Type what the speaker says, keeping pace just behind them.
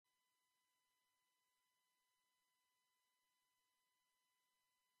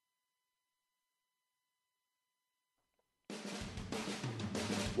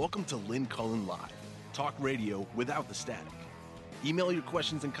Welcome to Lynn Cullen Live, talk radio without the static. Email your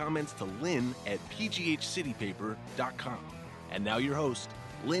questions and comments to lynn@pghcitypaper.com. And now your host,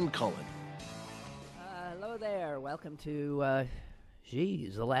 Lynn Cullen. Hello there. Welcome to,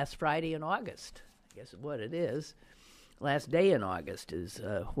 the last Friday in August. I guess what it is. Last day in August is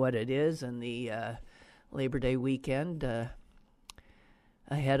what it is, and the Labor Day weekend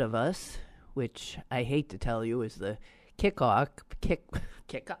ahead of us, which I hate to tell you is the kickoff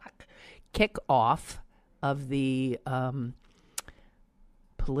of the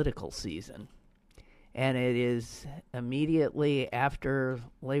political season. And it is immediately after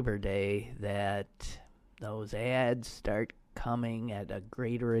Labor Day that those ads start coming at a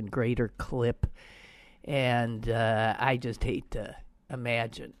greater and greater clip. And I just hate to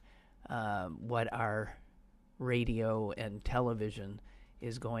imagine what our radio and television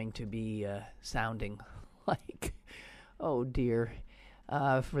is going to be sounding like, oh dear,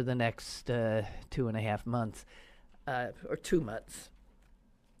 for the next 2.5 months, or 2 months.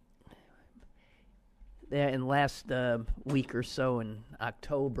 In last week or so in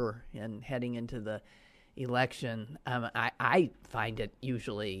October and heading into the election, I find it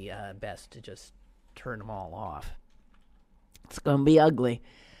usually best to just turn them all off. It's going to be ugly.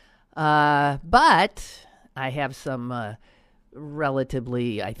 But I have some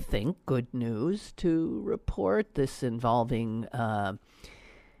relatively, I think, good news to report. This involving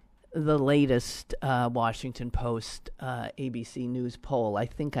the latest Washington Post ABC News poll. I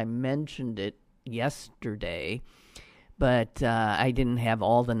think I mentioned it yesterday, but I didn't have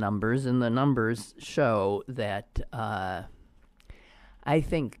all the numbers, and the numbers show that I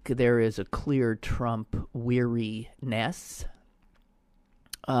think there is a clear Trump weariness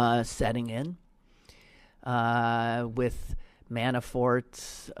setting in with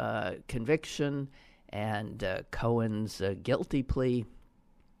Manafort's conviction and Cohen's guilty plea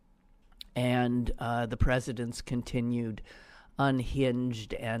and the president's continued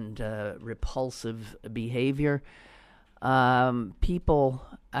unhinged and repulsive behavior. People,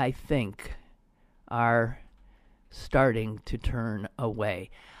 I think, are starting to turn away.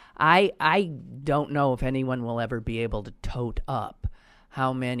 I don't know if anyone will ever be able to tote up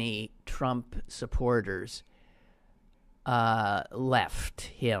how many Trump supporters left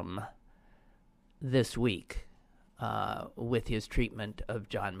him this week with his treatment of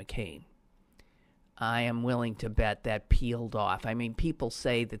John McCain. I am willing to bet that peeled off. I mean, people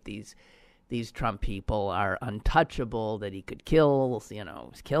say that these Trump people are untouchable, that he could kill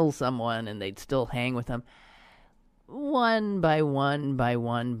someone and they'd still hang with him. One by one,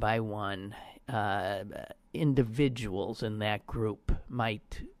 individuals in that group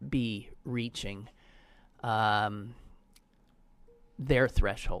might be reaching their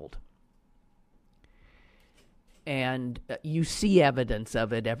threshold. And you see evidence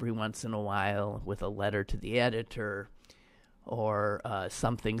of it every once in a while with a letter to the editor or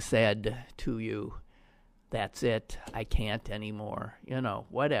something said to you, that's it, I can't anymore,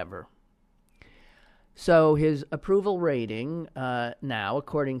 whatever. So his approval rating now,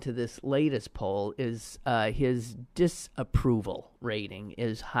 according to this latest poll, is his disapproval rating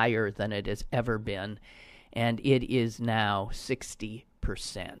is higher than it has ever been, and it is now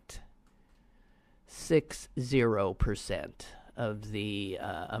 60%. 60% of the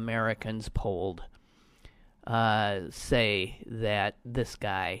Americans polled say that this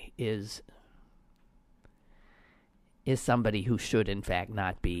guy is somebody who should, in fact,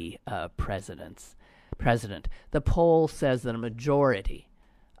 not be president. The poll says that a majority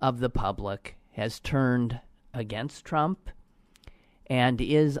of the public has turned against Trump and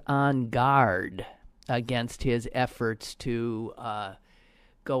is on guard against his efforts to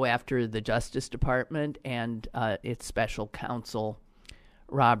go after the Justice Department and its special counsel,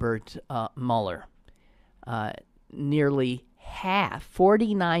 Robert Mueller. Nearly half,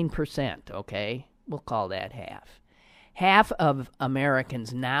 49%, okay? We'll call that half. Half of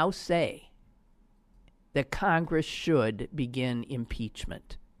Americans now say that Congress should begin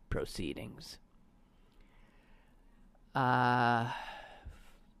impeachment proceedings.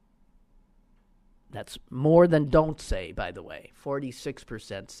 That's more than don't say, by the way.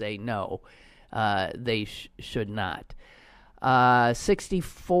 46% say no, they should not.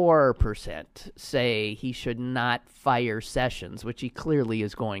 64% say he should not fire Sessions, which he clearly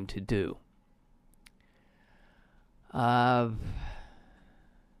is going to do. Only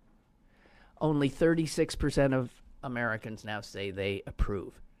 36% of Americans now say they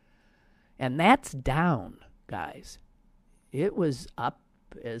approve. And that's down, guys. It was up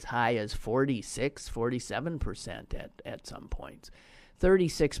as high as 46, 47% at some points.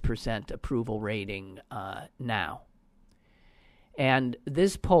 36% approval rating now. And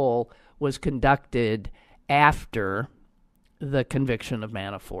this poll was conducted after the conviction of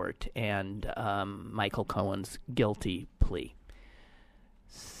Manafort and Michael Cohen's guilty plea.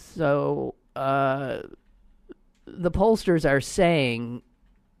 So the pollsters are saying,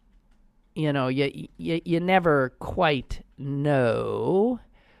 you know, you never quite know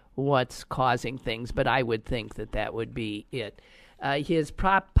what's causing things, but I would think that would be it. His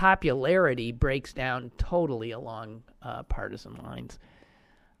popularity breaks down totally along partisan lines,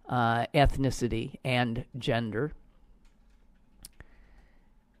 ethnicity and gender.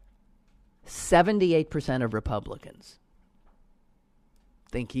 78% of Republicans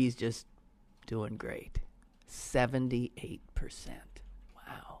think he's just doing great. 78%.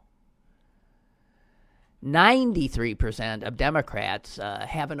 Wow. 93% of Democrats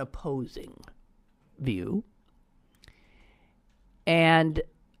have an opposing view. And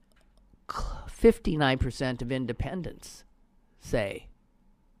 59% of independents say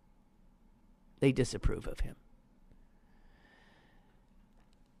they disapprove of him.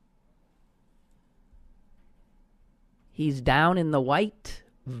 He's down in the white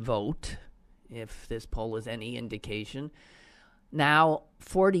vote, if this poll is any indication. Now,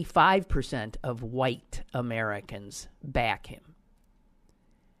 45% of white Americans back him.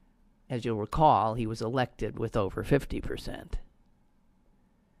 As you'll recall, he was elected with over 50%.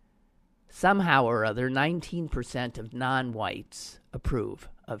 Somehow or other, 19% of non-whites approve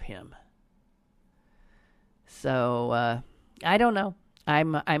of him. So, I don't know.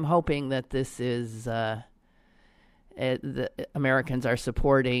 I'm hoping that this is... the Americans are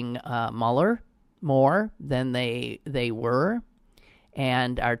supporting Mueller more than they were,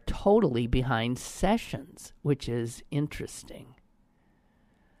 and are totally behind Sessions, which is interesting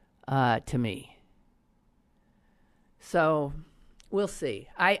to me. So we'll see.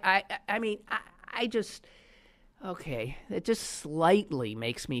 I mean, I just, okay, it just slightly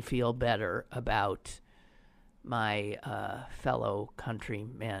makes me feel better about my fellow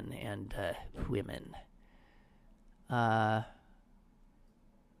countrymen and women.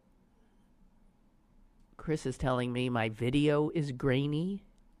 Chris is telling me my video is grainy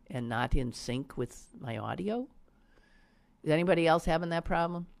and not in sync with my audio. Is anybody else having that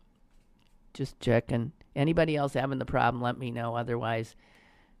problem? Just checking. Anybody else having the problem, let me know. Otherwise,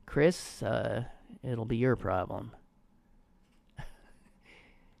 Chris, it'll be your problem.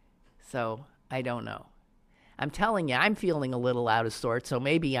 So, I don't know. I'm telling you, I'm feeling a little out of sorts, so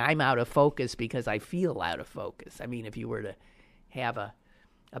maybe I'm out of focus because I feel out of focus. I mean, if you were to have a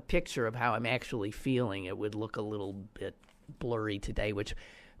picture of how I'm actually feeling, it would look a little bit blurry today, which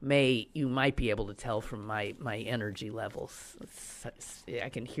you might be able to tell from my energy levels. I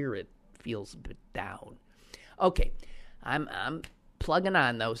can hear it feels a bit down. Okay, I'm plugging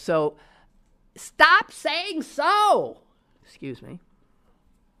on, though. So, stop saying so! Excuse me.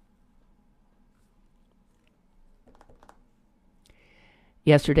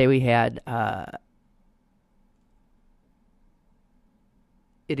 Yesterday we had,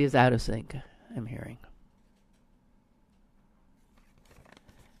 it is out of sync, I'm hearing.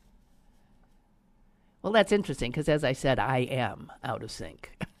 Well, that's interesting, because as I said, I am out of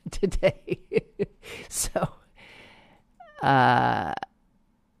sync today. So, well,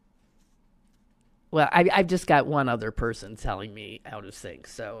 I've just got one other person telling me out of sync,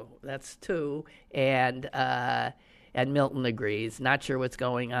 so that's two, and Milton agrees. Not sure what's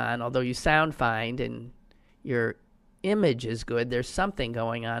going on, although you sound fine and your image is good. There's something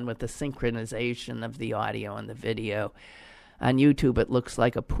going on with the synchronization of the audio and the video. On YouTube, it looks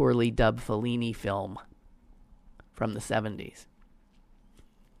like a poorly dubbed Fellini film from the 70s.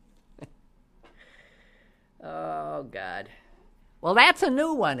 Oh, God. Well, that's a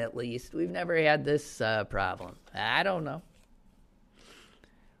new one, at least. We've never had this problem. I don't know.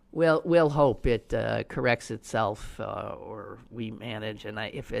 We'll hope it corrects itself, or we manage. And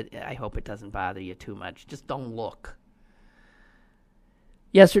I hope it doesn't bother you too much. Just don't look.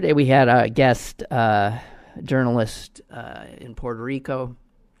 Yesterday we had a guest journalist in Puerto Rico,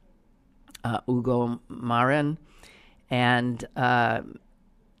 Hugo Marin, and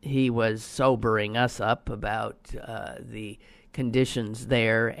he was sobering us up about the conditions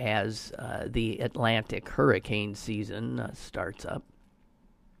there as the Atlantic hurricane season starts up.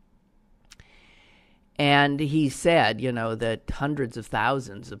 And he said, that hundreds of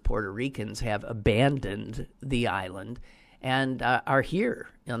thousands of Puerto Ricans have abandoned the island and are here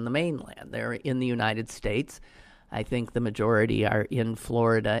on the mainland. They're in the United States. I think the majority are in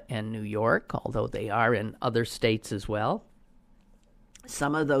Florida and New York, although they are in other states as well.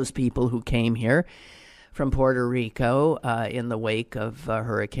 Some of those people who came here from Puerto Rico in the wake of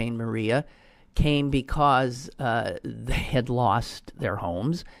Hurricane Maria came because they had lost their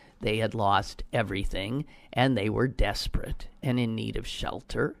homes, they had lost everything, and they were desperate and in need of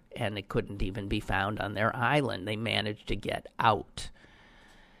shelter, and it couldn't even be found on their island. They managed to get out.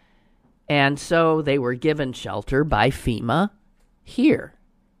 And so they were given shelter by FEMA here,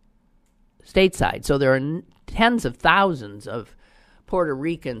 stateside. So there are tens of thousands of Puerto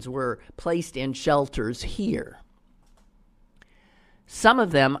Ricans were placed in shelters here. Some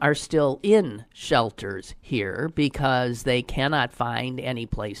of them are still in shelters here because they cannot find any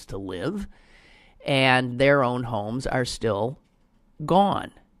place to live, and their own homes are still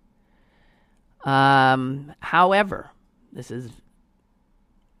gone. However, this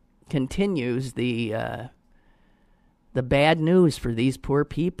continues the bad news for these poor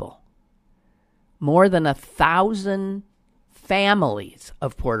people. More than 1,000 families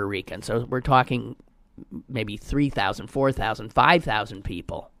of Puerto Ricans, so we're talking maybe 3,000, 4,000, 5,000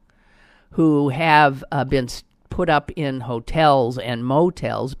 people who have been put up in hotels and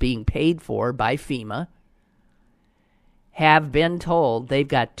motels being paid for by FEMA, have been told they've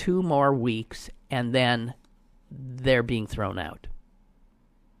got 2 more weeks and then they're being thrown out.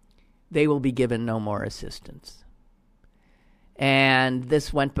 They will be given no more assistance. And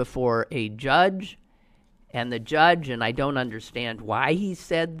this went before a judge. And the judge, and I don't understand why he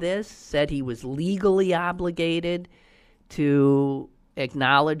said this, said he was legally obligated to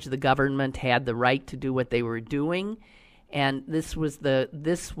acknowledge the government had the right to do what they were doing. And this was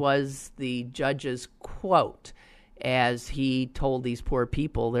the judge's quote as he told these poor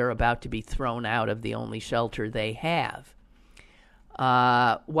people they're about to be thrown out of the only shelter they have.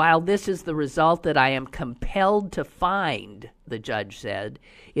 While this is the result that I am compelled to find, the judge said,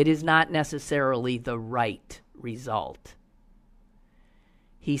 it is not necessarily the right result.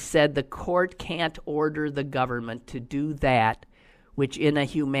 He said the court can't order the government to do that which in a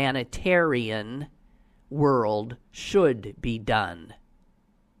humanitarian world should be done.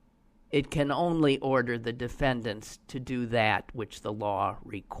 It can only order the defendants to do that which the law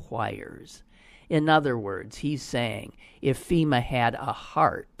requires. In other words, he's saying if FEMA had a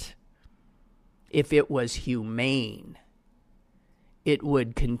heart, if it was humane, it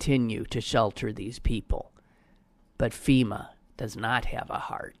would continue to shelter these people. But FEMA does not have a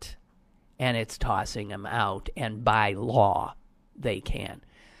heart, and it's tossing them out, and by law, they can.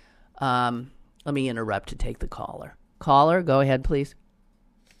 Let me interrupt to take the caller. Caller, go ahead, please.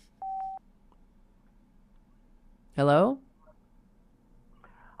 Hello?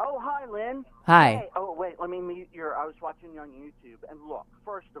 Oh, hi, Lynn. Hi. Hey. Oh, wait, let me mute your... I was watching you on YouTube, and look,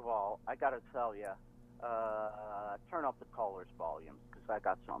 first of all, I got to tell you, turn up the caller's volume, because I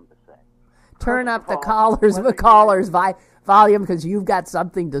got something to say. Turn up the caller's volume, because you've got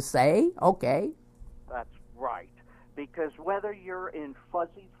something to say? Okay. That's right. Because whether you're in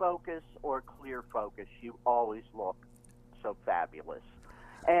fuzzy focus or clear focus, you always look so fabulous.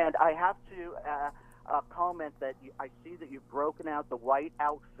 And I have to... comment that I see that you've broken out the white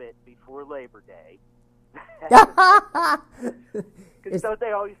outfit before Labor Day. Because don't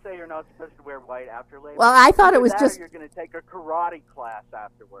they always say you're not supposed to wear white after Labor Day? Well, I thought it was just... You're going to take a karate class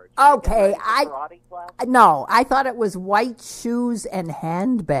afterwards. Okay, karate class? No, I thought it was white shoes and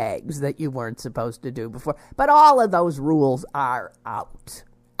handbags that you weren't supposed to do before. But all of those rules are out.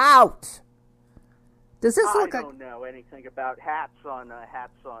 Out! Does this look like... I don't know anything about hats on the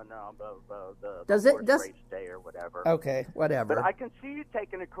Does horse it race day or whatever. Okay, whatever. But I can see you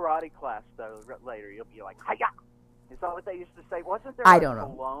taking a karate class though later. You'll be like, "Hiya!" Is that what they used to say? Wasn't there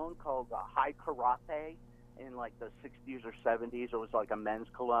cologne called High Karate in like the 60s or 70s? It was like a men's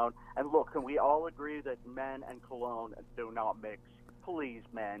cologne. And look, can we all agree that men and cologne do not mix? Please,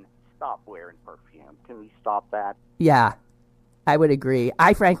 men, stop wearing perfume. Can we stop that? Yeah. I would agree.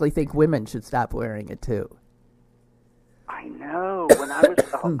 I frankly think women should stop wearing it, too. I know. When I was,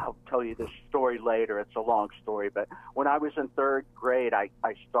 I'll tell you this story later. It's a long story. But when I was in 3rd grade, I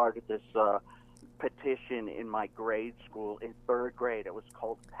started this petition in my grade school in 3rd grade. It was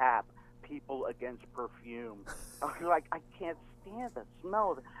called PAP, People Against Perfume. I was like, I can't stand the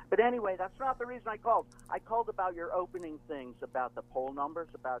smell of it. But anyway, that's not the reason I called. I called about your opening things, about the poll numbers,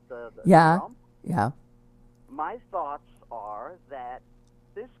 about the Trump. Yeah. My thoughts are that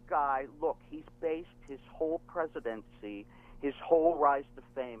this guy, look, he's based his whole presidency, his whole rise to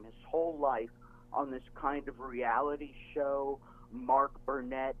fame, his whole life on this kind of reality show, Mark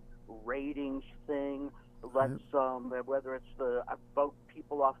Burnett ratings thing. Let's whether it's the vote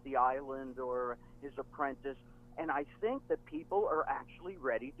people off the island or His Apprentice. And I think that people are actually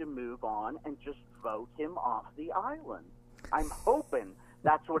ready to move on and just vote him off the island. I'm hoping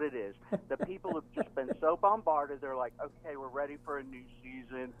that's what it is. The people have just been so bombarded. They're like, okay, we're ready for a new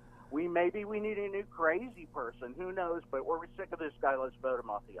season. Maybe we need a new crazy person. Who knows? But we're sick of this guy. Let's vote him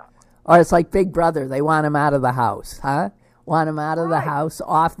off the island. Or it's like Big Brother. They want him out of the house, huh? Want him out of the house,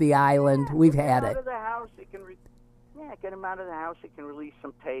 off the island. Yeah, We've had it. Out of the house. Get him out of the house. He can release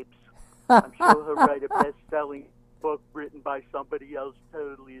some tapes. I'm sure he'll write a best-selling book written by somebody else.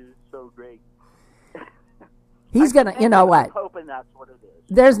 Totally is so great. He's going to, you know what? I'm hoping that's what it is.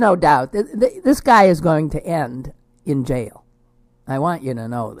 There's no doubt. This guy is going to end in jail. I want you to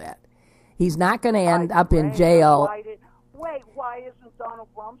know that. He's not going to end up in jail. Why isn't Donald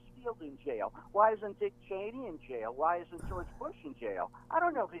Rumsfeld in jail? Why isn't Dick Cheney in jail? Why isn't George Bush in jail? I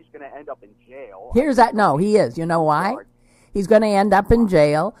don't know if he's going to end up in jail. No, he is. You know why? He's going to end up in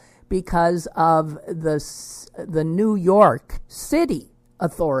jail because of the New York City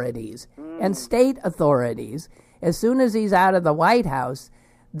authorities and state authorities. As soon as he's out of the White House,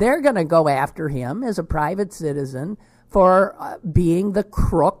 they're going to go after him as a private citizen for being the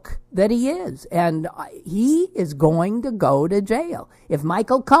crook that he is. And he is going to go to jail. If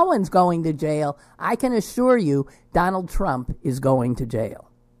Michael Cohen's going to jail, I can assure you Donald Trump is going to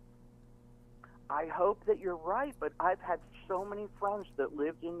jail. I hope that you're right, but I've had so many friends that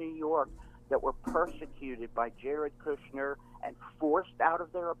lived in New York that were persecuted by Jared Kushner and forced out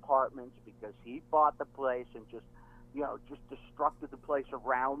of their apartments because he bought the place and just destructed the place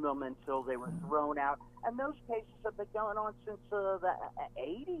around them until they were thrown out. And those cases have been going on since the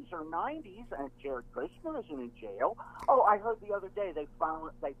 80s or 90s, and Jared Kushner isn't in jail. Oh, I heard the other day they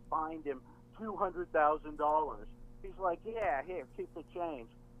fined him $200,000. He's like, yeah, here, keep the change.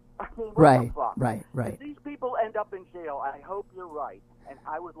 I mean, what the fuck? Right. If these people end up in jail, I hope you're right. And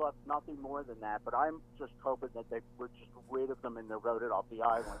I would love nothing more than that, but I'm just hoping that they were just rid of them and they're voted off the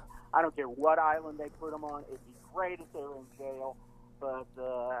island. I don't care what island they put them on. It'd be great if they were in jail, but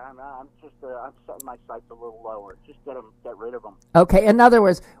I'm setting my sights a little lower. Just get rid of them. Okay, in other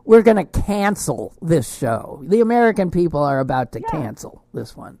words, we're going to cancel this show. The American people are about to cancel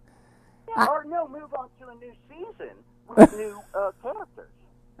this one. Yeah, or move on to a new season with new characters.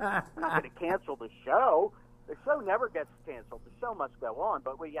 I'm not going to cancel the show. The show never gets canceled. The show must go on,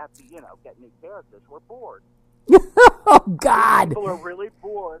 but we have to, get new characters. We're bored. Oh, God. People are really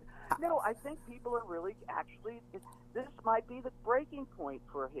bored. No, I think people are really this might be the breaking point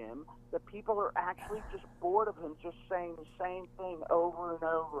for him, that people are actually just bored of him just saying the same thing over and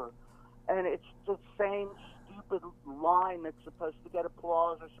over. And it's the same stupid line that's supposed to get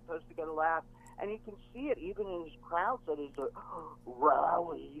applause or supposed to get a laugh. And you can see it even in his crowds at his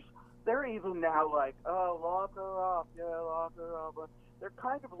rallies. They're even now like, oh, lock her up. Yeah, lock her up. But they're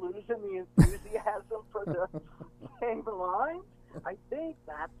kind of losing the enthusiasm for the same lines. I think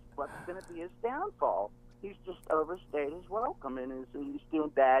that's what's going to be his downfall. He's just overstayed his welcome, and he's doing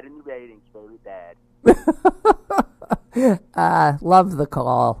bad in the ratings, very bad. Love the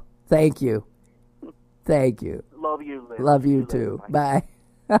call. Thank you. Thank you. Love you, Liz. Love you too. Bye.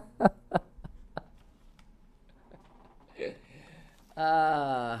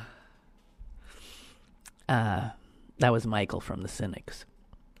 That was Michael from the Cynics.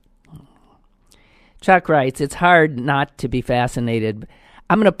 Chuck writes, it's hard not to be fascinated.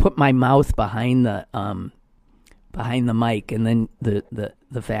 I'm going to put my mouth behind the mic, and then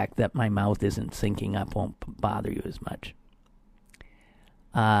the fact that my mouth isn't syncing up won't bother you as much.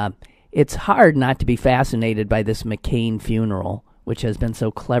 It's hard not to be fascinated by this McCain funeral, which has been so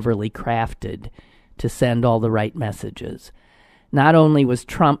cleverly crafted to send all the right messages. Not only was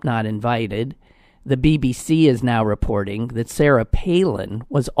Trump not invited, the BBC is now reporting that Sarah Palin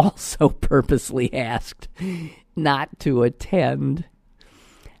was also purposely asked not to attend.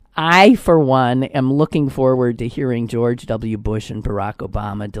 I, for one, am looking forward to hearing George W. Bush and Barack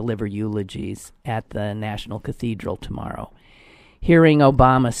Obama deliver eulogies at the National Cathedral tomorrow. Hearing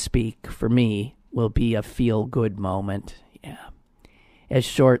Obama speak, for me, will be a feel-good moment. Yeah, as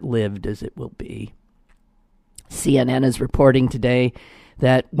short-lived as it will be. CNN is reporting today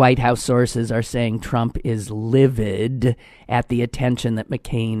that White House sources are saying Trump is livid at the attention that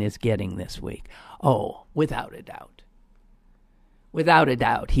McCain is getting this week. Oh, without a doubt. Without a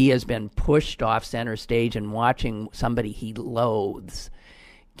doubt. He has been pushed off center stage, and watching somebody he loathes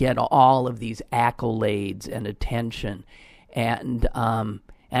get all of these accolades and attention. And on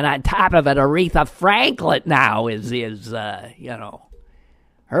top of it, Aretha Franklin now is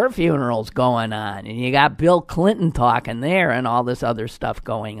her funeral's going on, and you got Bill Clinton talking there and all this other stuff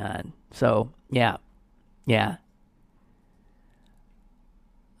going on. So, yeah.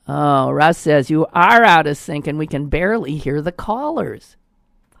 Oh, Russ says, you are out of sync and we can barely hear the callers.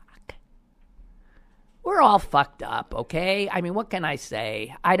 Fuck. We're all fucked up, okay? I mean, what can I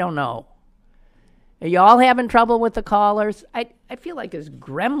say? I don't know. Are you all having trouble with the callers? I feel like there's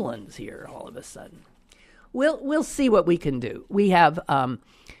gremlins here all of a sudden. We'll see what we can do. We have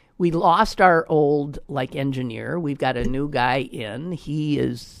we lost our old engineer. We've got a new guy in. He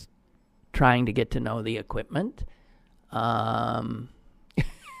is trying to get to know the equipment. I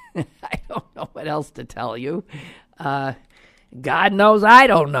don't know what else to tell you. God knows I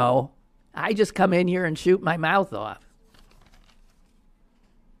don't know. I just come in here and shoot my mouth off.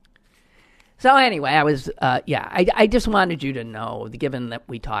 So anyway, I just wanted you to know, given that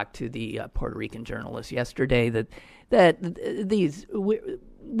we talked to the Puerto Rican journalist yesterday, that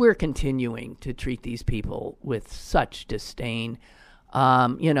we're continuing to treat these people with such disdain.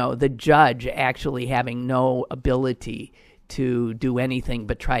 The judge actually having no ability to do anything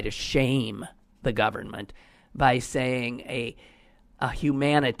but try to shame the government by saying a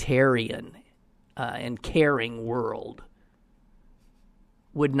humanitarian and caring world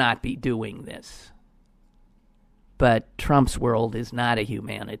would not be doing this. But Trump's world is not a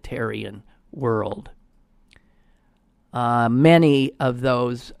humanitarian world. Many of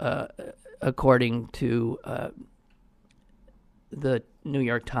those, according to the New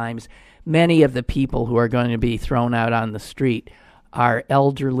York Times, many of the people who are going to be thrown out on the street are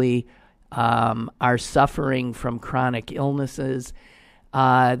elderly, are suffering from chronic illnesses.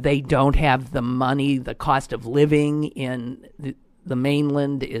 They don't have the money. The cost of living in the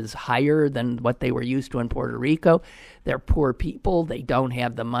mainland is higher than what they were used to in Puerto Rico. They're poor people. They don't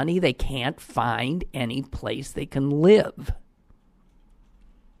have the money. They can't find any place they can live.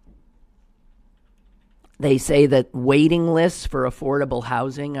 They say that waiting lists for affordable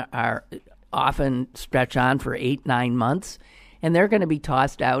housing are often stretch on for 8-9 months, and they're going to be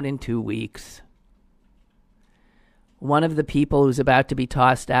tossed out in 2 weeks. One of the people who's about to be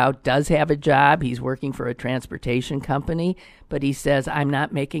tossed out does have a job. He's working for a transportation company, but he says, I'm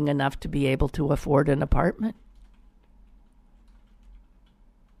not making enough to be able to afford an apartment.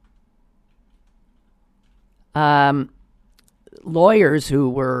 Lawyers who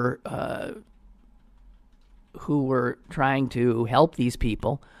were trying to help these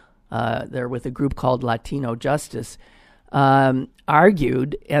people, they're with a group called Latino Justice,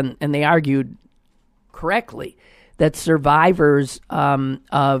 argued, and they argued correctly, that survivors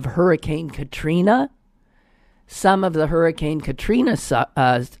of Hurricane Katrina, some of the Hurricane Katrina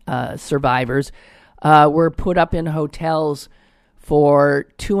survivors were put up in hotels for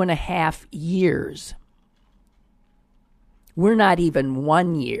 2.5 years. We're not even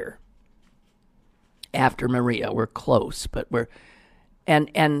 1 year after Maria. We're close, but we're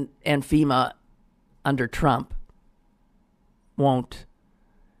and FEMA under Trump won't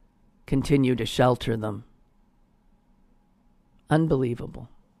continue to shelter them. Unbelievable.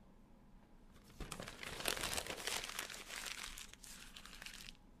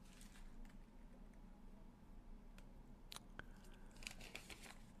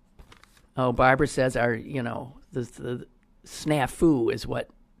 Oh, Barbara says the snafu is what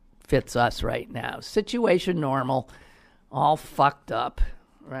fits us right now. Situation normal, all fucked up,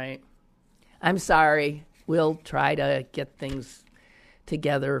 right? I'm sorry. We'll try to get things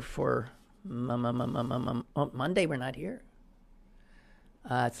together for Monday. We're not here.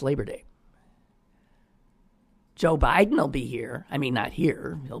 It's Labor Day. Joe Biden will be here. I mean, not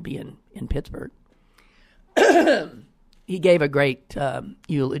here. He'll be in Pittsburgh. He gave a great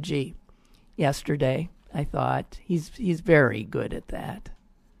eulogy yesterday, I thought. He's very good at that.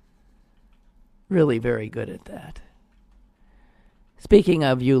 Really very good at that. Speaking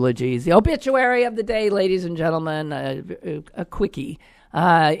of eulogies, the obituary of the day, ladies and gentlemen, a quickie.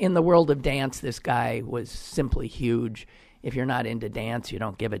 In the world of dance, this guy was simply huge. If you're not into dance, you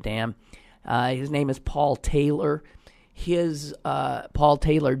don't give a damn. His name is Paul Taylor. His Paul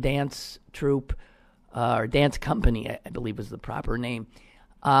Taylor dance troupe, or dance company, I believe was the proper name,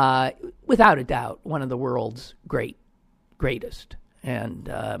 without a doubt, one of the world's greatest. And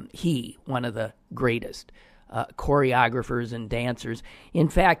one of the greatest choreographers and dancers. In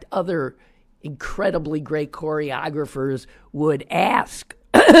fact, other incredibly great choreographers would ask,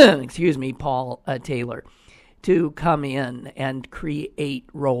 Paul Taylor, to come in and create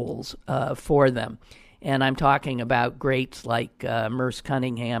roles for them. And I'm talking about greats like Merce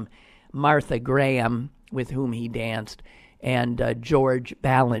Cunningham, Martha Graham, with whom he danced, and George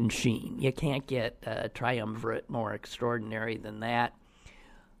Balanchine. You can't get a triumvirate more extraordinary than that.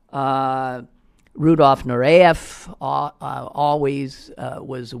 Rudolf Nureyev always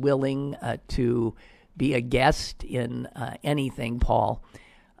was willing to be a guest in anything Paul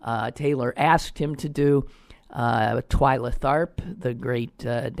Taylor asked him to do. Twyla Tharp, the great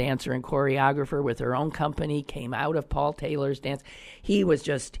dancer and choreographer with her own company, came out of Paul Taylor's dance. He was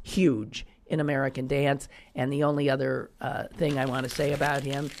just huge in American Dance. And the only other thing I want to say about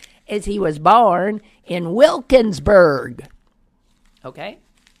him is he was born in Wilkinsburg. Okay?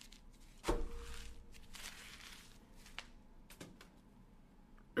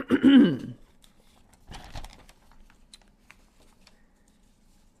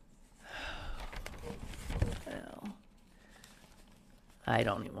 I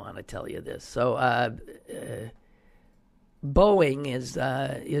don't even want to tell you this. So, Boeing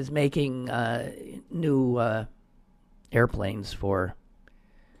is making new airplanes for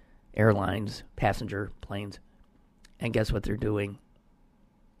airlines, passenger planes, and guess what they're doing?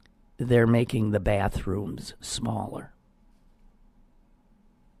 They're making the bathrooms smaller.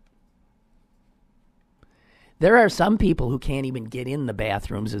 There are some people who can't even get in the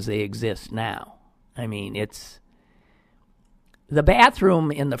bathrooms as they exist now. I mean, the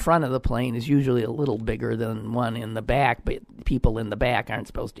bathroom in the front of the plane is usually a little bigger than one in the back, but people in the back aren't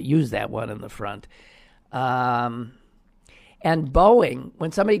supposed to use that one in the front. And Boeing,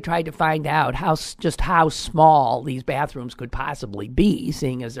 when somebody tried to find out how small these bathrooms could possibly be,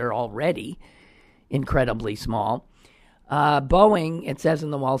 seeing as they're already incredibly small, Boeing, it says in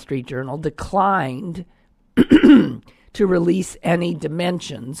the Wall Street Journal, declined to release any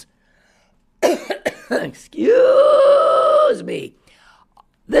dimensions. Excuse me.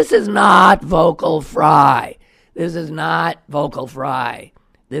 This is not vocal fry. This is not vocal fry.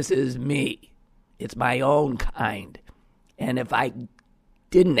 This is me. It's my own kind. And if I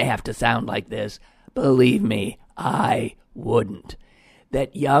didn't have to sound like this, believe me, I wouldn't.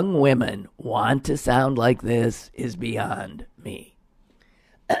 That young women want to sound like this is beyond me.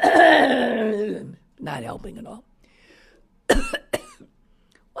 Not helping at all.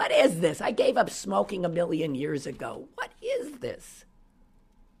 What is this? I gave up smoking 1,000,000 years ago. What is this?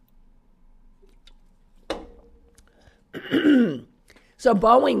 So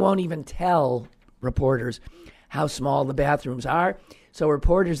Boeing won't even tell reporters how small the bathrooms are. So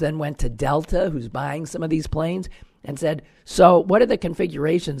reporters then went to Delta, who's buying some of these planes, and said, so what are the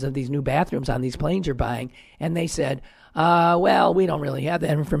configurations of these new bathrooms on these planes you're buying? And they said, well, we don't really have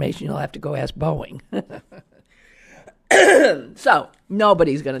that information. You'll have to go ask Boeing. So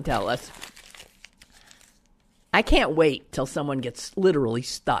nobody's going to tell us. I can't wait till someone gets literally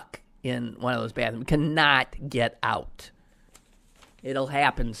stuck in one of those bathrooms, cannot get out. It'll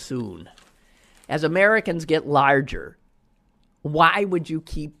happen soon. As Americans get larger, why would you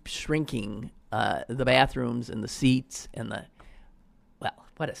keep shrinking the bathrooms and the seats and the... Well,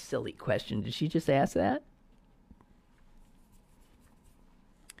 what a silly question. Did she just ask that?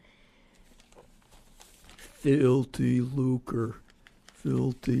 Filthy lucre.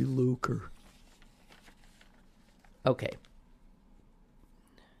 Filthy lucre. Okay.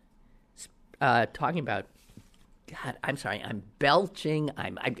 Talking about... God, I'm sorry. I'm belching. I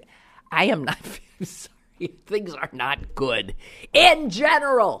am not... Sorry. Things are not good. In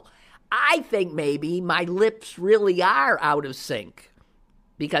general, I think maybe my lips really are out of sync.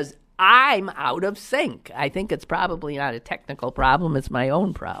 Because I'm out of sync. I think it's probably not a technical problem. It's my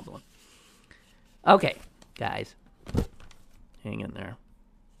own problem. Okay, guys. Hang in there.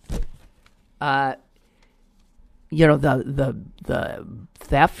 You know, the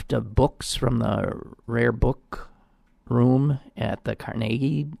theft of books from the rare book room at the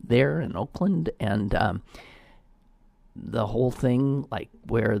Carnegie there in Oakland, and the whole thing, like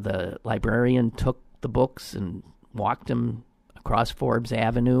where the librarian took the books and walked them across Forbes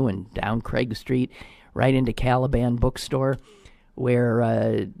Avenue and down Craig Street right into Caliban Bookstore,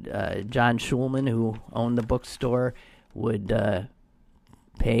 where John Schulman, who owned the bookstore, would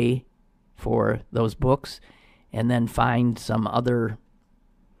pay for those books and then find some other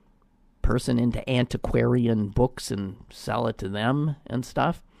person into antiquarian books and sell it to them and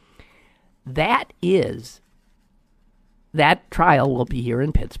stuff. That trial will be here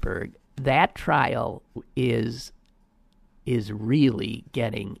in Pittsburgh. That trial is really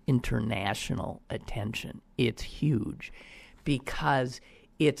getting international attention. It's huge because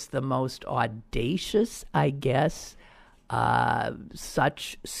it's the most audacious, I guess,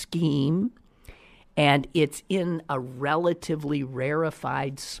 such scheme. And it's in a relatively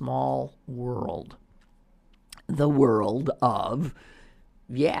rarefied small world. The world of,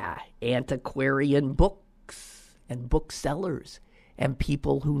 antiquarian books and booksellers and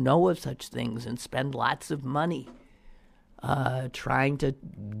people who know of such things and spend lots of money trying to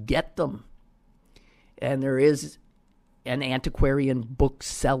get them. And there is an Antiquarian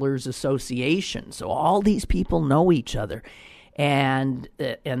Booksellers Association. So all these people know each other. And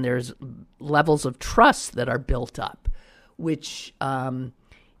there's levels of trust that are built up, which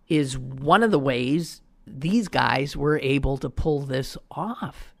is one of the ways these guys were able to pull this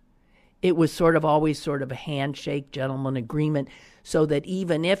off. it was sort of always sort of a handshake, gentleman agreement, so that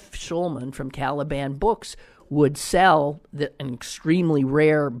even if Schulman from Caliban Books would sell an extremely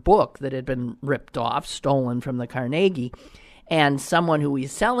rare book that had been ripped off, stolen from the Carnegie, and someone who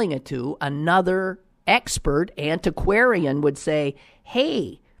he's selling it to, another expert antiquarian, would say,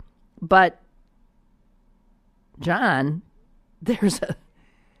 hey, but John, there's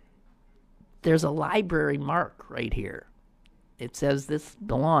a library mark right here. It says this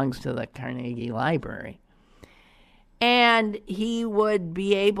belongs to the Carnegie Library. And he would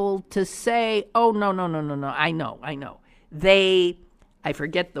be able to say, oh, no, I know. I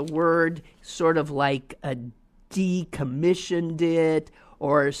forget the word, sort of like a decommissioned it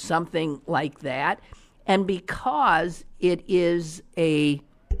or something like that. And because it is a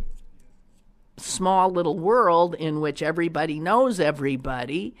small little world in which everybody knows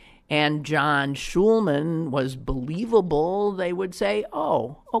everybody, and John Schulman was believable, they would say,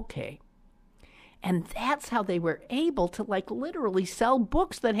 oh, okay. And that's how they were able to, like, literally sell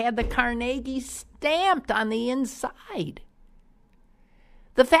books that had the Carnegie stamped on the inside.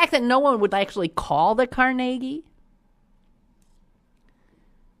 The fact that no one would actually call the Carnegie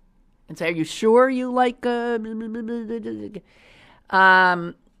and say, are you sure you like... The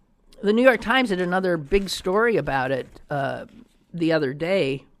New York Times had another big story about it the other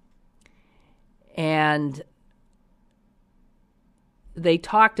day, and they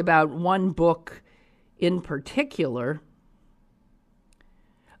talked about one book in particular.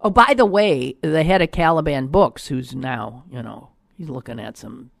 Oh, by the way, the head of Caliban Books, who's now, he's looking at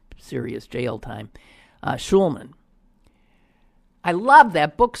some serious jail time, Schulman. I love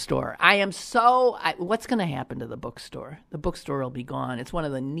that bookstore. What's going to happen to the bookstore? The bookstore will be gone. It's one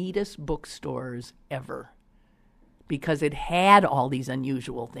of the neatest bookstores ever because it had all these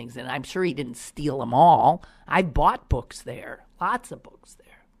unusual things, and I'm sure he didn't steal them all. I bought books there, lots of books there.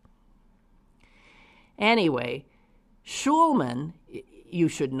 Anyway, Schulman, you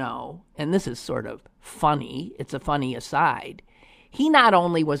should know, and this is sort of funny, it's a funny aside, he not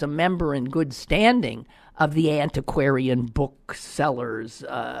only was a member in good standing of the Antiquarian Booksellers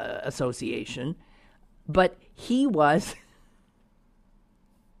Association, but he was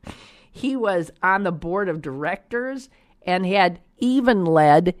on the board of directors and had even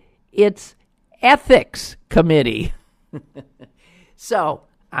led its ethics committee. So,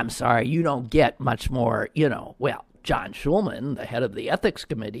 I'm sorry, you don't get much more, John Schulman, the head of the ethics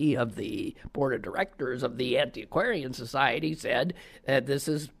committee of the board of directors of the Antiquarian Society, said that this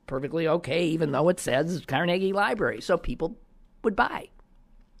is perfectly okay, even though it says Carnegie Library. So people would buy.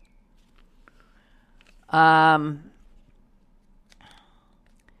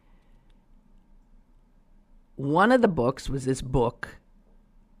 One of the books was this book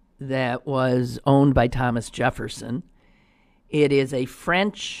that was owned by Thomas Jefferson. It is a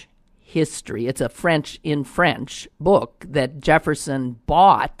French history. It's a French book that Jefferson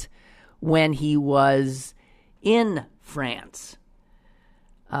bought when he was in France.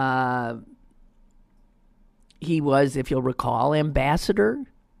 He was, if you'll recall, ambassador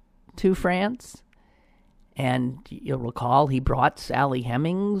to France. And you'll recall he brought Sally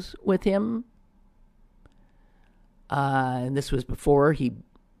Hemings with him. And this was before he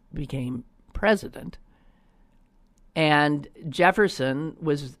became president. And Jefferson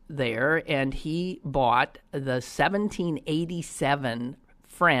was there, and he bought the 1787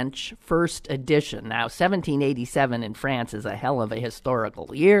 French first edition. Now, 1787 in France is a hell of a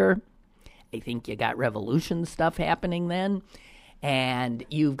historical year. I think you got revolution stuff happening then. And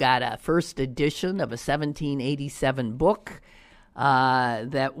you've got a first edition of a 1787 book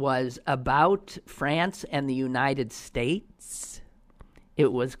that was about France and the United States.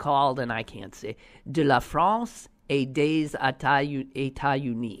 It was called, and I can't say, De la France et des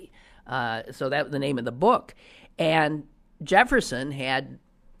États-Unis. So that was the name of the book. And Jefferson had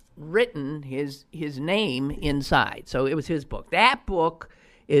written his name inside. So it was his book. That book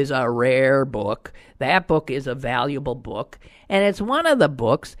is a rare book. That book is a valuable book. And it's one of the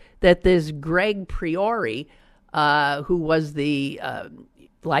books that this Greg Priori, who was the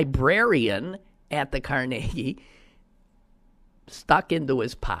librarian at the Carnegie, stuck into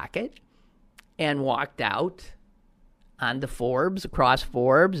his pocket and walked out onto Forbes, across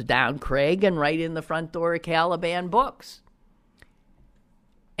Forbes, down Craig, and right in the front door of Caliban Books.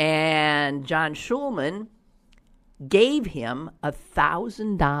 And John Schulman gave him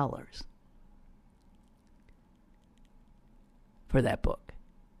 $1,000 for that book.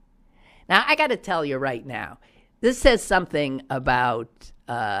 Now, I got to tell you right now, this says something about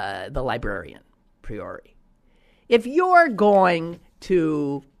the librarian, Priori. If you're going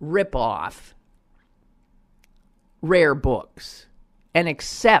to rip off rare books and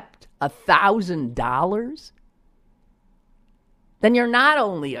accept $1,000, then you're not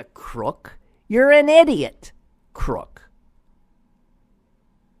only a crook, you're an idiot crook.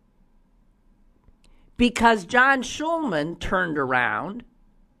 Because John Schulman turned around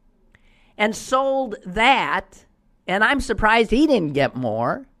and sold that, and I'm surprised he didn't get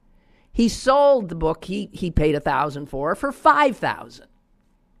more. He sold the book he paid $1,000 for $5,000,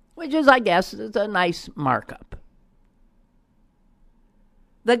 which is, I guess, is a nice markup.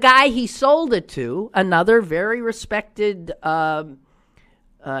 The guy he sold it to, another very respected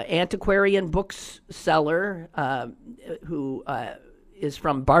antiquarian bookseller who is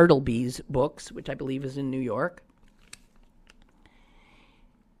from Bartleby's Books, which I believe is in New York.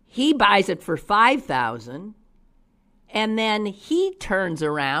 He buys it for $5,000, and then he turns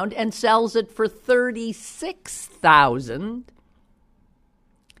around and sells it for $36,000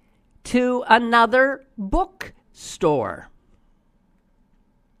 to another bookstore.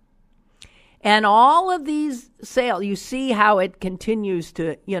 And all of these sales, you see how it continues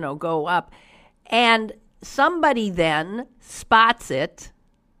to, go up. And somebody then spots it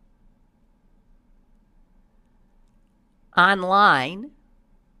online,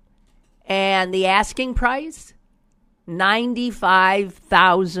 and the asking price,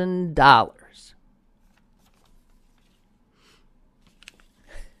 $95,000.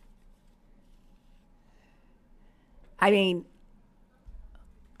 I mean,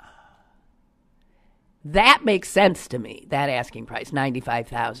 that makes sense to me, that asking price,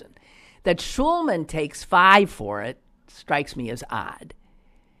 $95,000. That Schulman takes $5 for it strikes me as odd.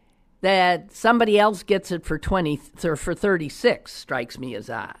 That somebody else gets it for $36 strikes me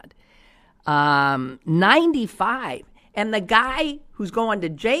as odd. 95, and the guy who's going to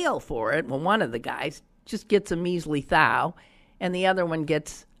jail for it, well, one of the guys just gets a measly $1,000, and the other one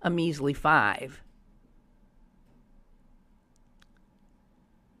gets a measly $5.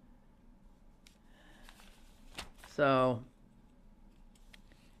 So,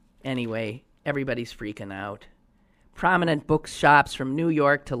 anyway, everybody's freaking out. Prominent bookshops from New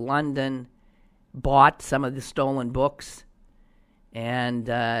York to London bought some of the stolen books, and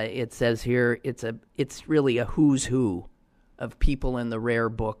it says here it's really a who's who of people in the rare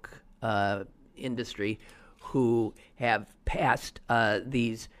book industry who have passed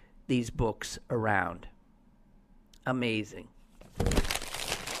these books around. Amazing.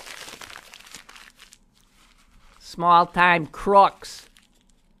 Small-time crooks.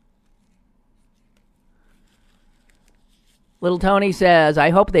 Little Tony says,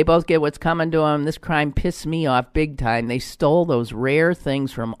 I hope they both get what's coming to them. This crime pissed me off big time. They stole those rare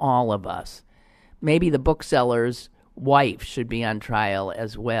things from all of us. Maybe the bookseller's wife should be on trial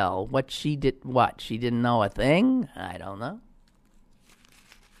as well. She didn't know a thing? I don't know.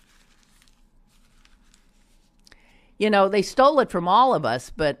 They stole it from all of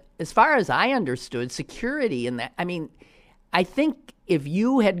us, but as far as I understood, security in that, I think if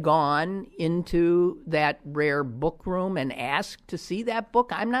you had gone into that rare book room and asked to see that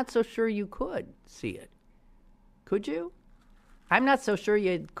book, I'm not so sure you could see it. Could you? I'm not so sure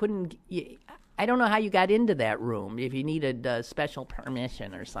you couldn't. I don't know how you got into that room, if you needed special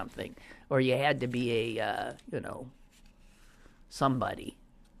permission or something, or you had to be a, somebody.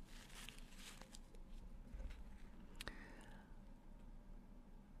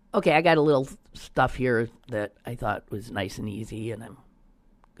 Okay, I got a little stuff here that I thought was nice and easy, and I'm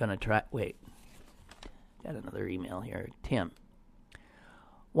going to try. Wait, got another email here. Tim,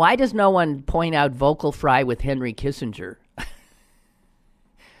 why does no one point out vocal fry with Henry Kissinger?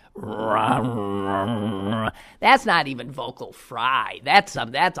 That's not even vocal fry. That's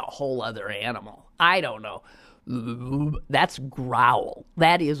a whole other animal. I don't know. That's growl.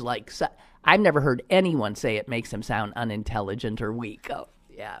 That is like, I've never heard anyone say it makes him sound unintelligent or weak. Oh.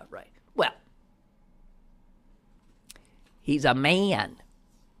 Yeah, right. Well, he's a man.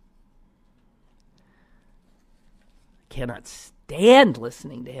 Cannot stand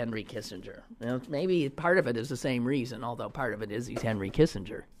listening to Henry Kissinger. Maybe part of it is the same reason, although part of it is he's Henry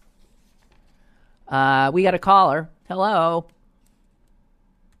Kissinger. We got a caller. Hello.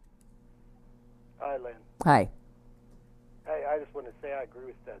 Hi, Lynn. Hi. Hey, I just want to say I agree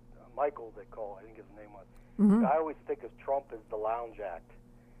with that Michael that called. I think his name was. Mm-hmm. I always think of Trump as the lounge act.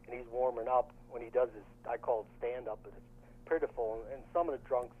 And he's warming up when he does his, I call it stand-up, but it's pitiful. And some of the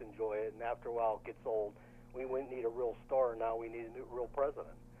drunks enjoy it, and after a while it gets old. We wouldn't need a real star, now we need a new real president.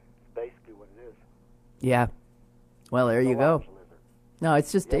 It's basically what it is. Yeah. Well, there you go. Lizard. No,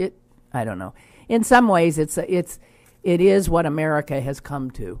 it's just, it. I don't know. In some ways, it is what America has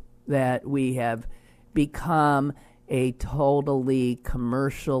come to, that we have become a totally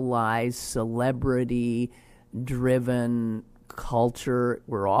commercialized, celebrity-driven culture.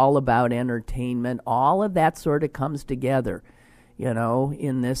 We're all about entertainment. All of that sort of comes together,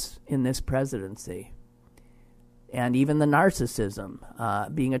 in this presidency. And even the narcissism,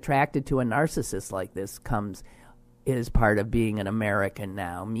 being attracted to a narcissist like this is part of being an American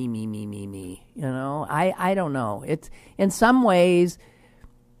now. Me, me, me, me, me. I don't know. It's in some ways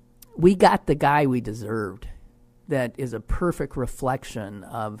we got the guy we deserved. That is a perfect reflection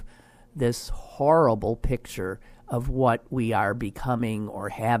of this horrible picture of what we are becoming or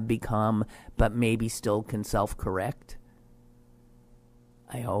have become, but maybe still can self-correct.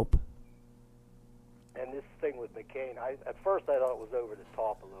 I hope. And this thing with McCain, at first I thought it was over the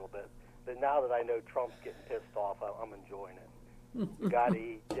top a little bit, but now that I know Trump's getting pissed off, I'm enjoying it. The guy that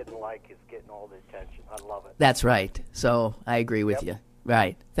he didn't like is getting all the attention. I love it. That's right. So I agree with you.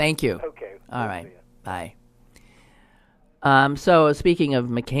 Right. Thank you. Okay. All right. Bye. So speaking of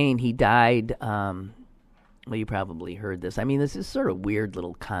McCain, he died. Well, you probably heard this. I mean, this is sort of weird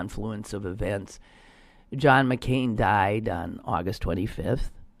little confluence of events. John McCain died on August 25th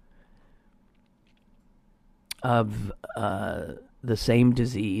of the same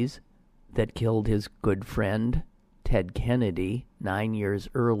disease that killed his good friend Ted Kennedy 9 years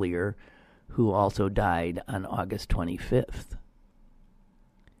earlier, who also died on August 25th.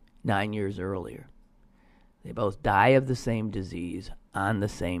 9 years earlier. They both die of the same disease on the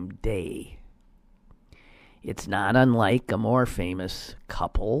same day. It's not unlike a more famous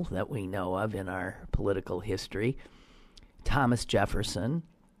couple that we know of in our political history, Thomas Jefferson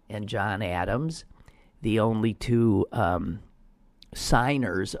and John Adams, the only two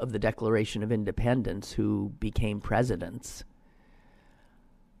signers of the Declaration of Independence who became presidents.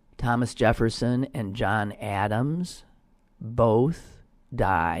 Thomas Jefferson and John Adams both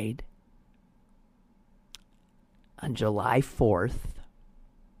died on July 4th.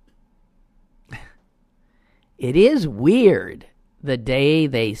 It is weird the day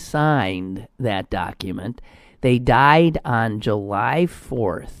they signed that document. They died on July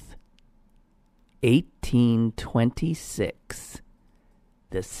 4th, 1826.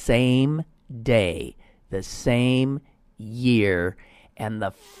 The same day, the same year, and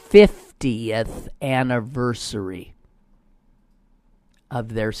the 50th anniversary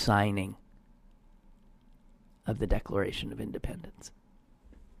of their signing of the Declaration of Independence.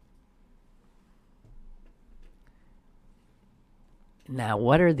 Now,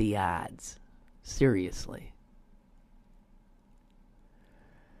 what are the odds? Seriously.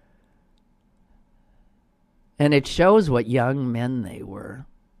 And it shows what young men they were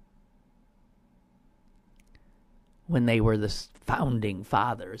when they were the founding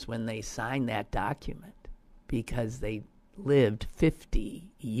fathers, when they signed that document, because they lived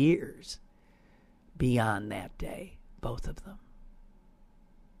 50 years beyond that day, both of them.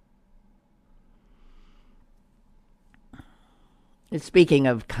 And speaking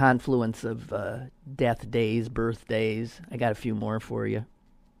of confluence of death days, birthdays, I got a few more for you.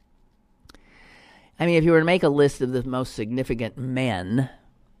 I mean, if you were to make a list of the most significant men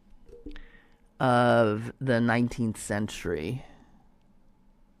of the 19th century,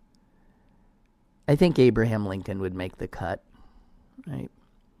 I think Abraham Lincoln would make the cut, right?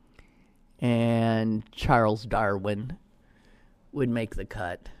 And Charles Darwin would make the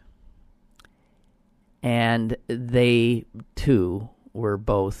cut. And they, too, were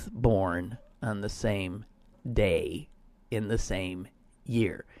both born on the same day in the same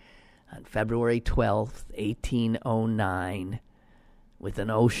year. On February 12th, 1809, with an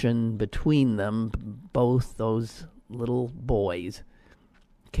ocean between them, both those little boys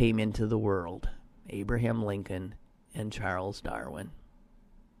came into the world. Abraham Lincoln and Charles Darwin.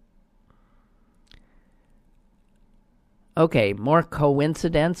 Okay, more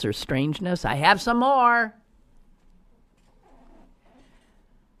coincidence or strangeness? I have some more.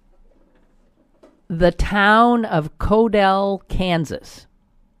 The town of Codell, Kansas,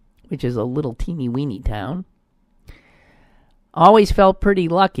 which is a little teeny-weeny town, always felt pretty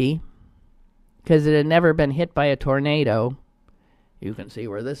lucky because it had never been hit by a tornado. You can see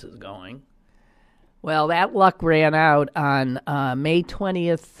where this is going. Well, that luck ran out on May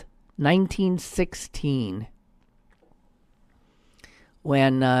 20th, 1916.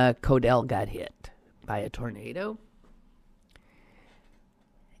 When Codell got hit by a tornado.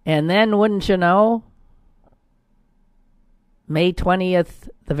 And then, wouldn't you know, May 20th,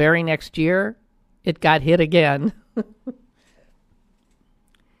 the very next year, it got hit again.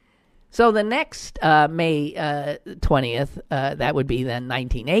 So the next May 20th, that would be then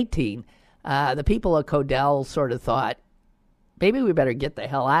 1918, the people of Codell sort of thought, maybe we better get the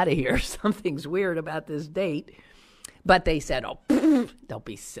hell out of here. Something's weird about this date. But they said, oh, don't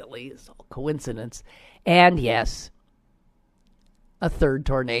be silly. It's all coincidence. And yes, a third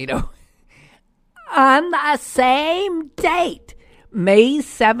tornado on the same date, May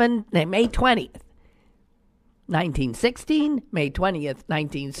 20th, 1916, May 20th,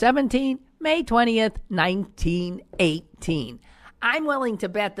 1917, May 20th, 1918. I'm willing to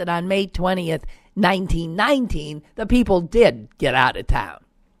bet that on May 20th, 1919, the people did get out of town.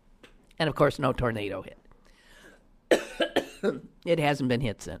 And, of course, no tornado hit. It hasn't been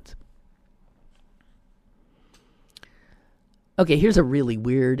hit since. Okay, here's a really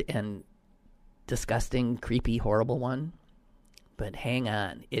weird and disgusting, creepy, horrible one. But hang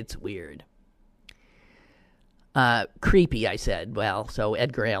on, it's weird. Creepy, I said. Well, so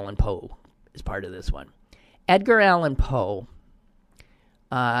Edgar Allan Poe is part of this one. Edgar Allan Poe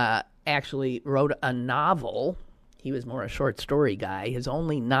actually wrote a novel. He was more a short story guy. His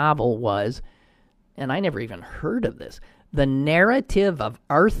only novel was, and I never even heard of this, The Narrative of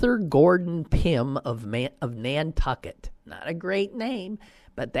Arthur Gordon Pym of Nantucket. Not a great name,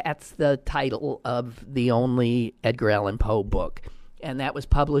 but that's the title of the only Edgar Allan Poe book. And that was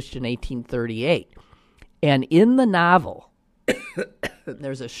published in 1838. And in the novel,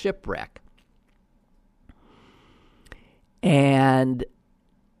 there's a shipwreck. And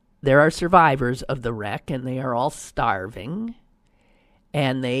there are survivors of the wreck, and they are all starving.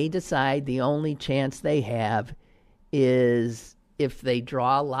 And they decide the only chance they have is if they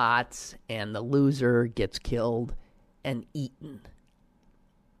draw lots and the loser gets killed and eaten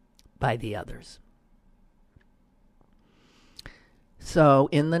by the others. So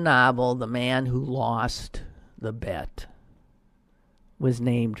in the novel, the man who lost the bet was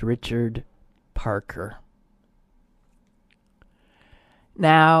named Richard Parker.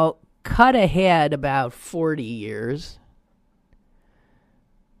 Now, cut ahead about 40 years,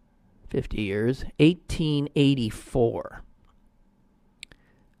 50 years, 1884.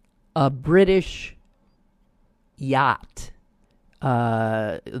 A British yacht,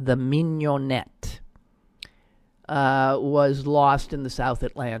 the Mignonette, was lost in the South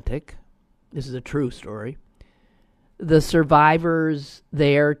Atlantic. This is a true story. The survivors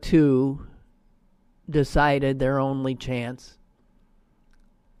there, too, decided their only chance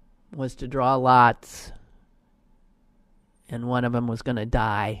was to draw lots, and one of them was going to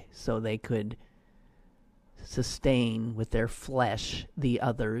die so they could sustain with their flesh the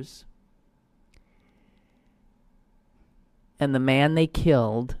others. And the man they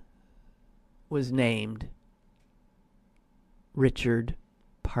killed was named Richard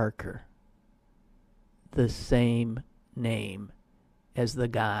Parker, the same name as the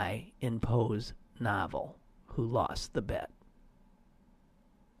guy in Poe's novel who lost the bet.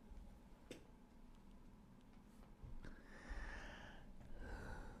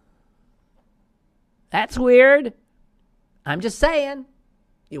 That's weird. I'm just saying.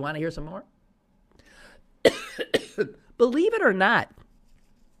 You want to hear some more? Believe it or not,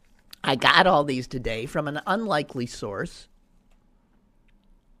 I got all these today from an unlikely source.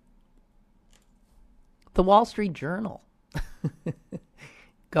 The Wall Street Journal.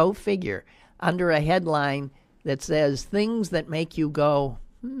 Go figure. Under a headline that says things that make you go,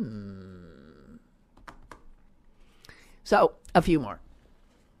 So, a few more.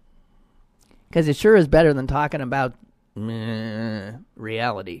 Because it sure is better than talking about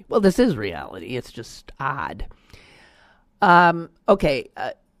reality. Well, this is reality. It's just odd. Okay.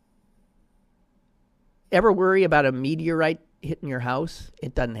 Ever worry about a meteorite hitting your house?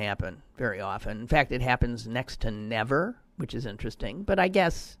 It doesn't happen very often. In fact, it happens next to never, which is interesting. But I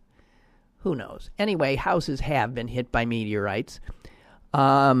guess, who knows? Anyway, houses have been hit by meteorites.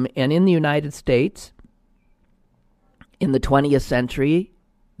 And in the United States, in the 20th century,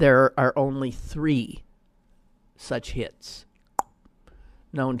 there are only 3 such hits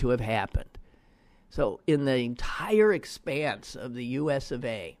known to have happened. So in the entire expanse of the U.S. of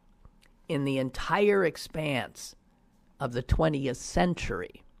A., in the entire expanse of the 20th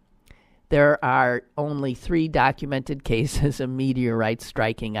century, there are only 3 documented cases of meteorites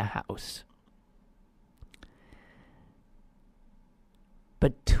striking a house.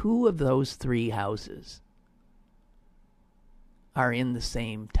 But 2 of those 3 houses are in the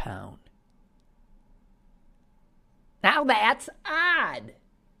same town. Now that's odd.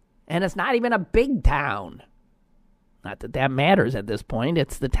 And it's not even a big town. Not that that matters at this point.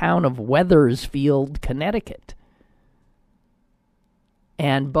 It's the town of Wethersfield, Connecticut.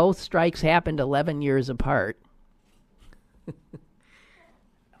 And both strikes happened 11 years apart.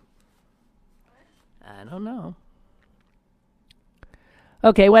 I don't know.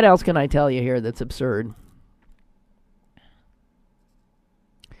 Okay, what else can I tell you here that's absurd?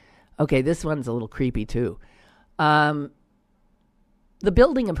 Okay, this one's a little creepy, too. The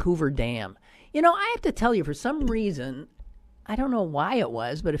building of Hoover Dam. You know, I have to tell you, for some reason, I don't know why it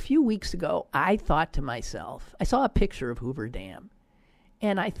was, but a few weeks ago, I thought to myself, I saw a picture of Hoover Dam,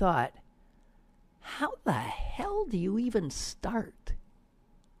 and I thought, how the hell do you even start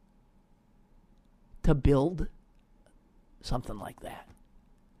to build something like that?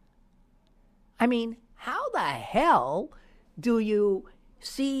 I mean, how the hell do you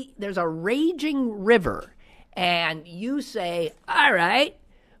see there's a raging river and you say, all right,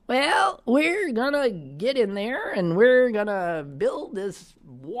 well, we're going to get in there and we're going to build this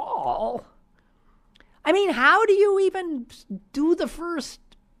wall. I mean, how do you even do the first?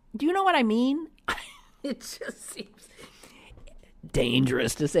 Do you know what I mean? It just seems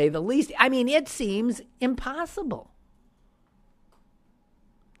dangerous, to say the least. I mean, it seems impossible.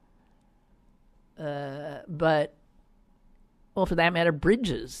 But, well, for that matter,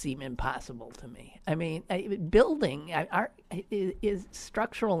 bridges seem impossible to me. I mean, building is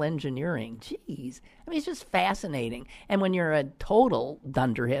structural engineering. Jeez. I mean, it's just fascinating. And when you're a total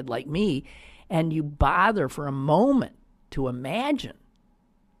dunderhead like me, and you bother for a moment to imagine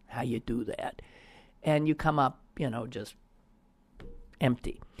how you do that, and you come up, just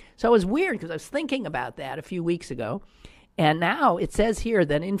empty. So it was weird because I was thinking about that a few weeks ago. And now it says here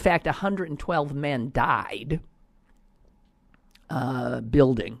that, in fact, 112 men died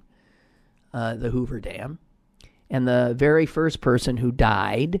building the Hoover Dam. And the very first person who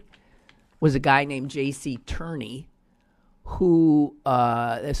died was a guy named J.C. Turney, who,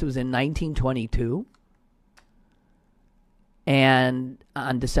 this was in 1922, and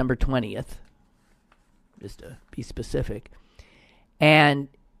on December 20th, just to be specific. And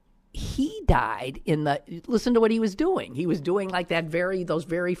he died listen to what he was doing. He was doing like those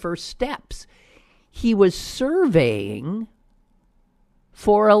very first steps. He was surveying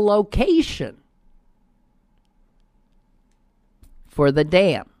for a location for the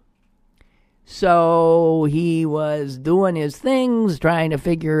dam. So he was doing his things, trying to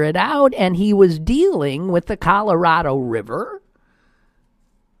figure it out, and he was dealing with the Colorado River,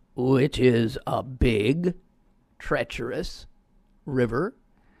 which is a big, treacherous river,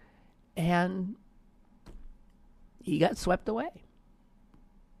 and he got swept away.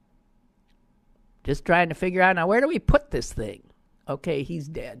 Just trying to figure out, now where do we put this thing? Okay, he's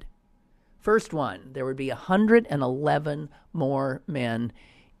dead. First one, there would be 111 more men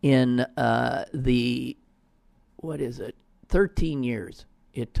in 13 years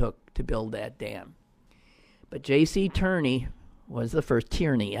it took to build that dam. But J.C. Turney was the first.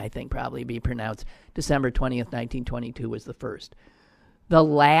 Tierney, I think, probably be pronounced. December 20th, 1922 was the first. The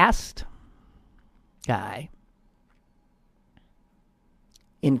last guy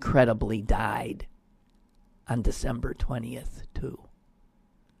incredibly died on December 20th, too.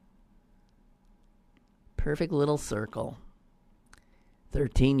 Perfect little circle.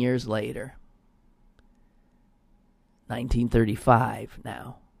 13 years later. 1935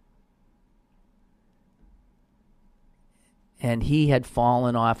 now. And he had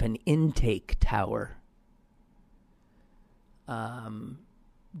fallen off an intake tower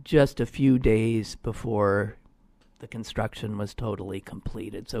just a few days before the construction was totally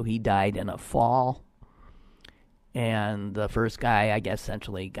completed. So he died in a fall, and the first guy, I guess,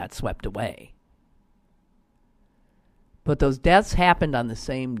 essentially got swept away. But those deaths happened on the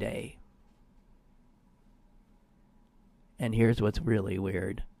same day. And here's what's really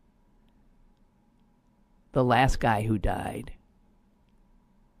weird. The last guy who died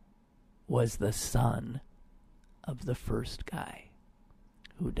was the son of the first guy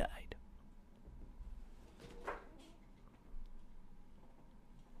who died.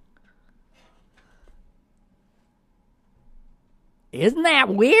 Isn't that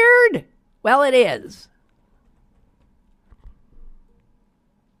weird? Well, it is.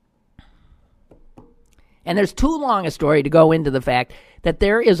 And there's too long a story to go into the fact that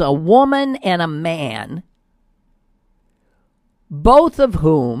there is a woman and a man, both of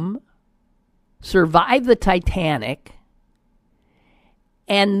whom survived the Titanic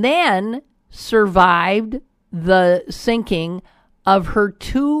and then survived the sinking of her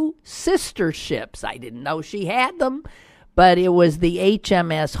two sister ships. I didn't know she had them, but it was the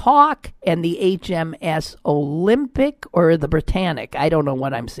HMS Hawk and the HMS Olympic, or the Britannic. I don't know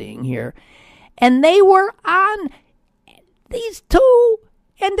what I'm seeing here. And they were on, these two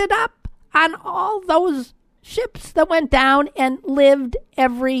ended up on all those ships that went down and lived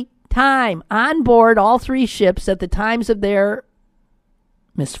every time. On board all three ships at the times of their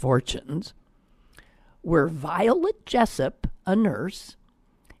misfortunes were Violet Jessup, a nurse,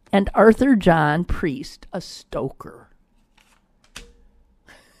 and Arthur John Priest, a stoker.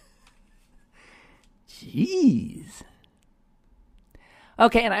 Jeez.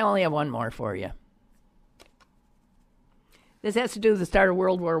 Okay, and I only have one more for you. This has to do with the start of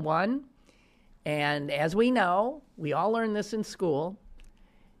World War I. And as we know, we all learned this in school,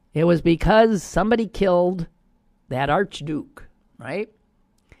 it was because somebody killed that Archduke, right?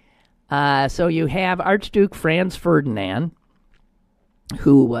 So you have Archduke Franz Ferdinand,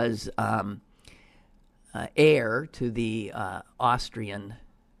 who was heir to the Austrian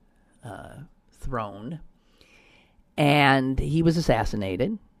throne, and he was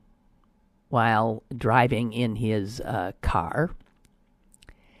assassinated while driving in his car,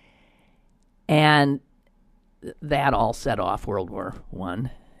 and that all set off World War I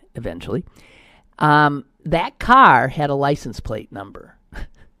eventually. That car had a license plate number.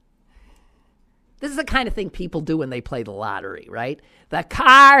 This is the kind of thing people do when they play the lottery, right? The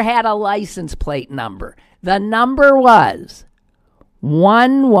car had a license plate number. The number was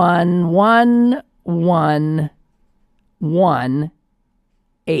 11118.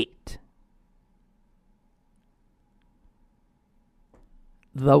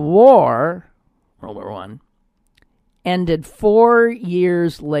 The war, World War I, ended 4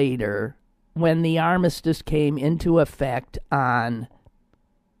 years later when the armistice came into effect on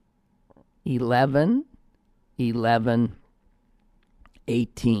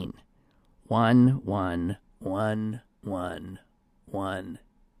 11/11/18.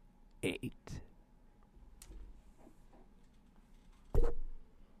 11118.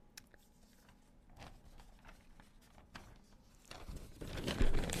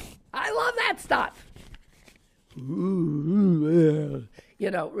 I love that stuff. You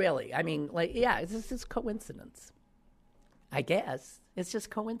know, really. I mean, like, yeah, it's just coincidence. I guess. It's just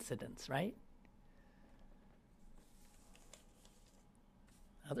coincidence, right?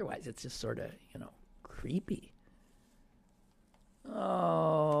 Otherwise, it's just sort of, creepy.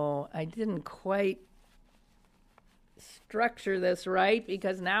 Oh, I didn't quite structure this right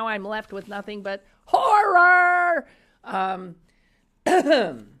because now I'm left with nothing but horror. I'm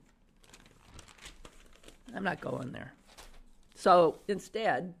not going there. So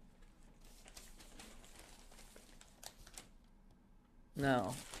instead,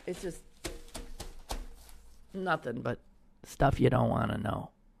 no, it's just nothing but stuff you don't want to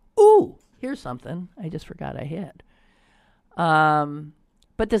know. Ooh, here's something I just forgot I had.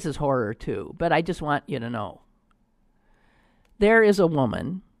 But this is horror too, but I just want you to know. There is a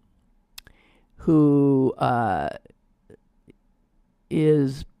woman who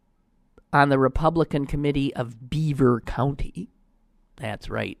is on the Republican committee of Beaver County. That's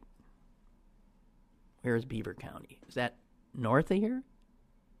right. Where is Beaver County? Is that north of here?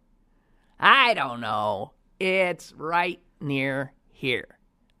 I don't know. It's right near here.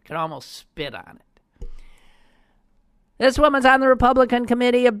 You can almost spit on it. This woman's on the Republican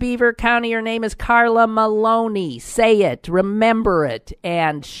committee of Beaver County. Her name is Carla Maloney. Say it, remember it,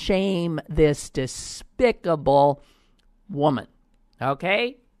 and shame this despicable woman.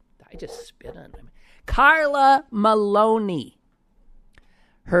 Okay? I just spit on him. Carla Maloney.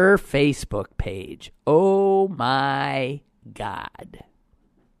 Her Facebook page. Oh my God.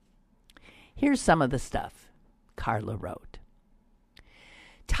 Here's some of the stuff Carla wrote.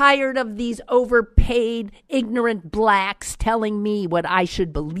 Tired of these overpaid, ignorant blacks telling me what I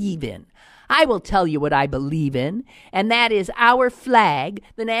should believe in. I will tell you what I believe in, and that is our flag,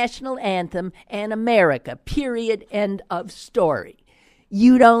 the national anthem, and America, period, end of story.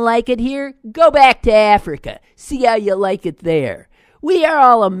 You don't like it here? Go back to Africa. See how you like it there. We are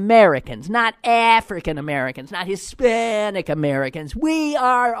all Americans, not African Americans, not Hispanic Americans. We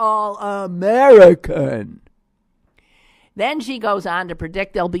are all American. Then she goes on to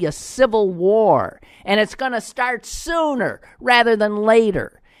predict there'll be a civil war, and it's going to start sooner rather than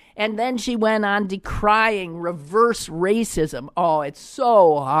later. And then she went on decrying reverse racism. Oh, it's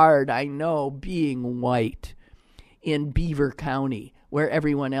so hard, I know, being white in Beaver County, where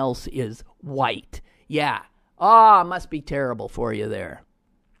everyone else is white. Yeah. Oh, it must be terrible for you there.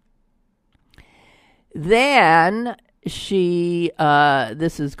 Then she,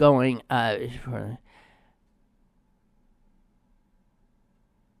 this is going,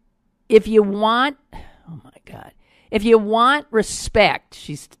 if you want, oh my God, if you want respect,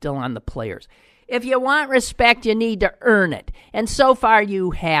 she's still on the players. If you want respect, you need to earn it. And so far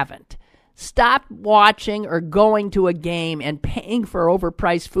you haven't. Stop watching or going to a game and paying for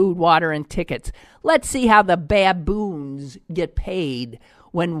overpriced food, water, and tickets. Let's see how the baboons get paid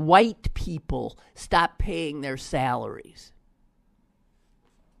when white people stop paying their salaries.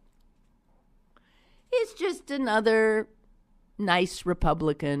 It's just another nice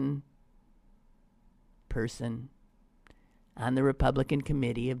Republican person on the Republican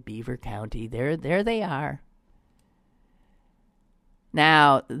committee of Beaver County. There they are.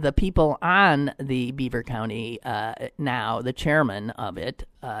 Now, the people on the Beaver County, now the chairman of it,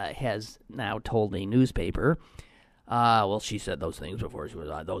 has now told a newspaper, well, she said those things before. She was,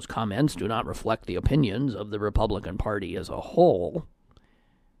 those comments do not reflect the opinions of the Republican Party as a whole.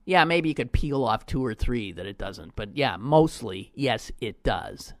 Yeah, maybe you could peel off 2 or 3 that it doesn't. But yeah, mostly, yes, it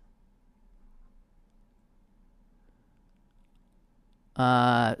does.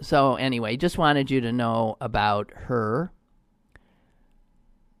 So anyway, just wanted you to know about her.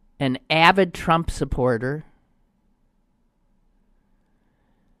 An avid Trump supporter.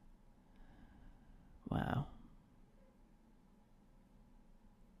 Wow.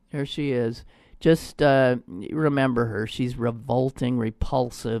 There she is. Just remember her. She's revolting,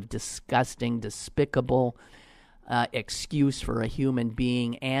 repulsive, disgusting, despicable excuse for a human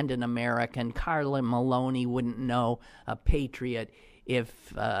being and an American. Carla Maloney wouldn't know a patriot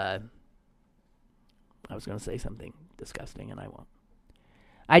if I was going to say something disgusting, and I won't.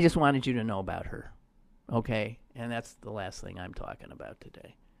 I just wanted you to know about her, okay? And that's the last thing I'm talking about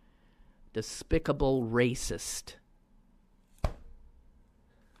today. Despicable racist.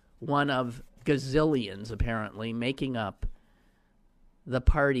 One of gazillions, apparently, making up the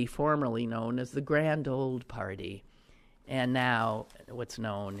party formerly known as the Grand Old Party, and now what's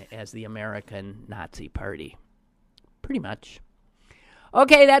known as the American Nazi Party. Pretty much.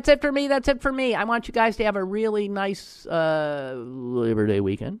 Okay, that's it for me. That's it for me. I want you guys to have a really nice Labor Day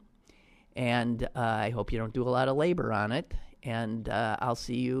weekend. And I hope you don't do a lot of labor on it. And I'll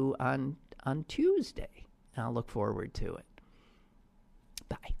see you on Tuesday. I'll look forward to it.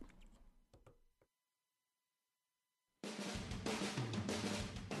 Bye.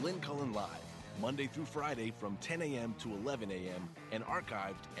 Lynn Cullen Live, Monday through Friday from 10 a.m. to 11 a.m. and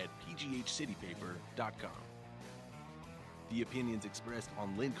archived at pghcitypaper.com. The opinions expressed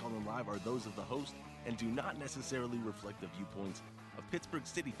on Lynn Cullen Live are those of the host and do not necessarily reflect the viewpoints of Pittsburgh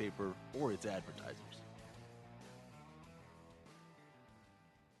City Paper or its advertisers.